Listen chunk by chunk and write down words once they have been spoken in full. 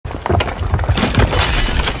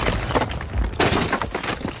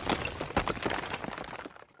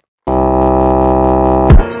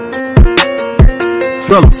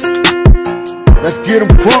Thriller. Let's get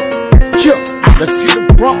them crunk. Chill. Let's get them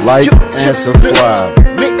crunk. Like and subscribe.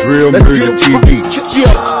 Real Music TV.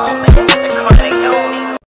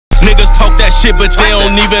 Niggas talk that shit, but they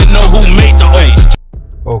don't even know who made the way.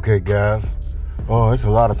 Okay, guys. Oh, it's a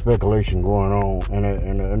lot of speculation going on,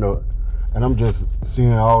 and I'm just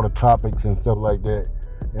seeing all the topics and stuff like that,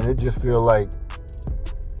 and it just feels like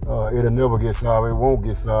it'll never get solved. It won't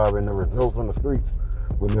get solved, and the results on the streets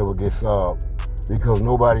will never get solved because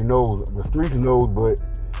nobody knows. The streets knows, but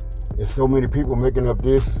there's so many people making up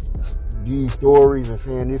these stories and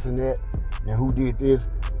saying this and that, and who did this.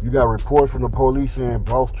 You got reports from the police saying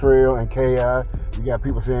Boss Trail and K.I. You got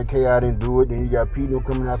people saying K.I. didn't do it. Then you got Pino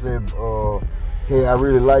coming out saying K.I.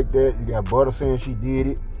 really like that. You got Butter saying she did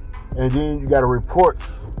it. And then you got a reports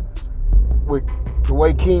with the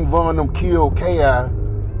way King Von them killed K.I.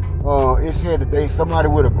 It said that somebody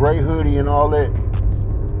with a gray hoodie and all that,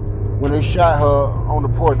 when they shot her on the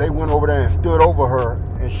porch, they went over there and stood over her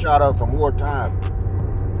and shot her some more time.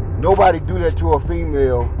 Nobody do that to a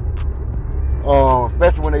female.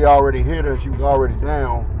 Especially when they already hit her and she was already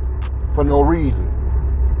down for no reason.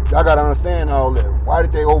 Y'all gotta understand all that. Why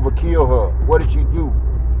did they overkill her? What did she do?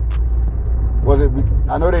 Was it?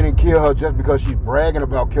 I know they didn't kill her just because she's bragging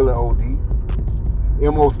about killing Odee.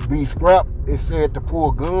 MOB Scrap is said to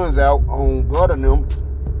pull guns out on Bud and them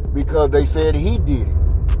because they said he did it.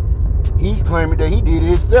 He's claiming that he did it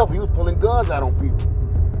himself. He was pulling guns out on people.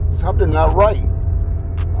 Something not right.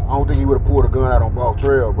 I don't think he would have pulled a gun out on Boss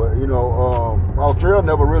Trail, but you know, Boss Trail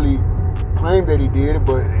never really claimed that he did it,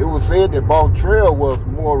 but it was said that Boss Trail was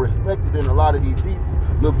more respected than a lot of these people.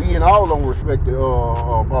 Lil B and all of them respected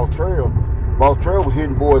Boss Trail. Boss Trail was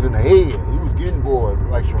hitting boys in the head. He was getting boys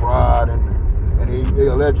like Sherrod, and they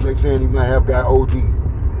allegedly saying he might have got Odee.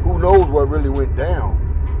 Who knows what really went down?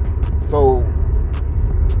 So,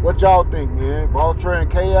 what y'all think, man? Boss Trail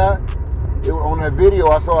and K.I.? On that video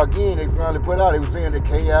I saw again, they finally put out, they were saying that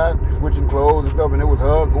K.I. switching clothes and stuff, and it was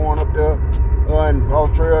her going up there, and Boss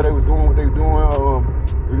Trail, they was doing what they were doing.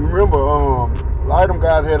 You remember, a lot of them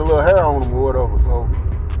guys had a little hair on them or whatever, so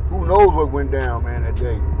who knows what went down, man, that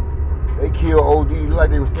day. They killed Odee like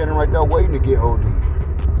they were standing right there waiting to get Odee.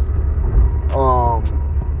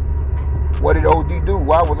 What did Odee do?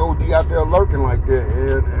 Why was Odee out there lurking like that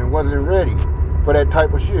and wasn't ready for that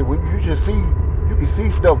type of shit? When you just see, you can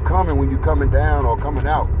see stuff coming when you're coming down or coming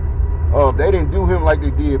out. They didn't do him like they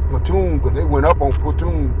did Platoon, because they went up on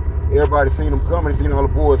Platoon. Everybody seen them coming, seen all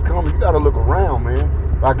the boys coming. You gotta look around, man.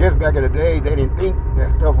 I guess back in the day, they didn't think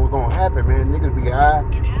that stuff was gonna happen, man. Niggas be high.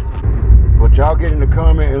 But y'all get in the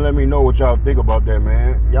comment and let me know what y'all think about that,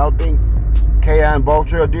 man. Y'all think K.I. and Boss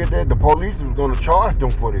Trail did that? The police was gonna charge them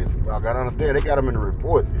for this. I gotta understand, they got them in the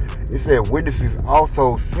reports. It said witnesses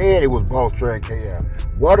also said it was Boss Trail and K.I.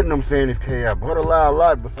 One of them saying it's K.I. But a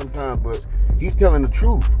lot, but sometimes, but he's telling the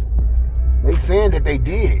truth. They saying that they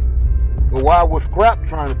did it. But why was Scrap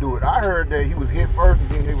trying to do it? I heard that he was hit first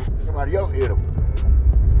and then somebody else hit him.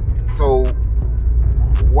 So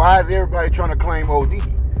why is everybody trying to claim Odee?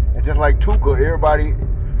 And just like Tuka, everybody's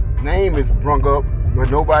name is brung up, but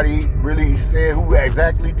nobody really said who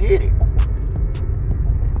exactly did it.